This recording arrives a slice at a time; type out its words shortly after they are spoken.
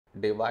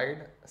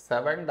Divide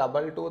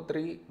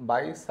 7223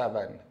 by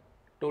 7.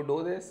 To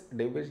do this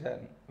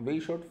division, we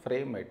should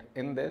frame it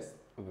in this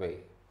way.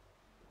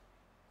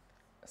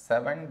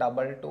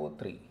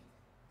 7223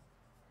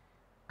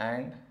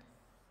 and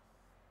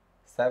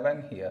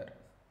 7 here.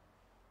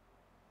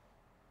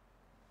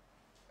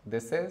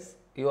 This is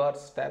your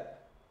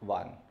step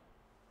 1.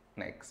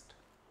 Next.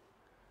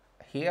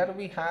 Here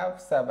we have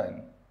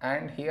 7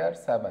 and here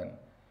 7.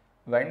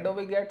 When do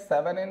we get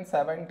 7 in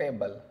 7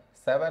 table?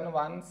 7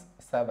 ones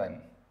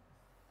 7.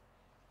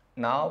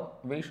 Now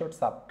we should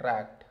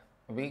subtract.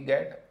 We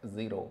get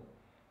 0.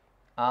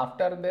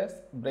 After this,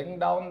 bring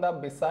down the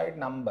beside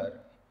number.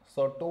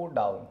 So 2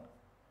 down.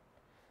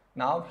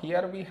 Now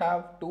here we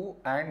have 2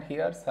 and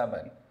here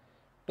 7.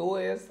 2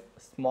 is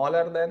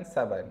smaller than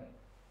 7.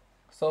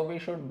 So we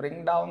should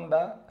bring down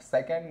the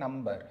second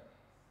number.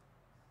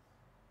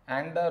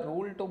 And the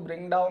rule to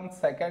bring down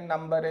second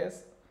number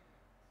is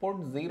put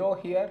 0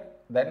 here,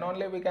 then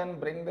only we can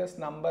bring this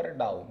number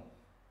down.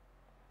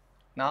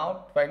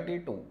 Now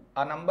 22.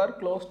 A number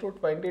close to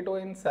 22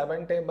 in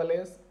 7 table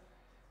is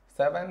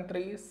 7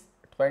 3s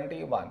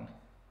 21.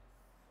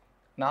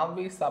 Now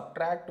we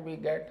subtract, we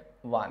get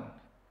 1.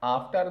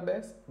 After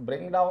this,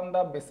 bring down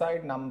the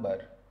beside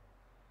number.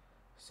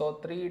 So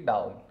 3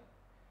 down.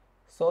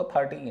 So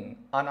 13.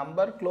 A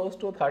number close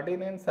to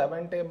 13 in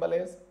 7 table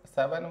is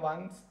 7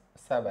 ones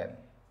 7.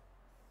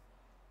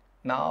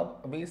 Now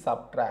we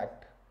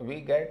subtract.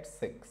 We get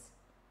 6.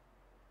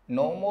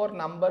 No more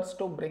numbers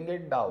to bring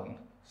it down.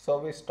 So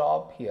we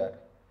stop here.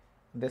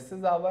 This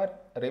is our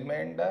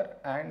remainder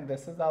and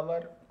this is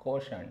our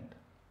quotient.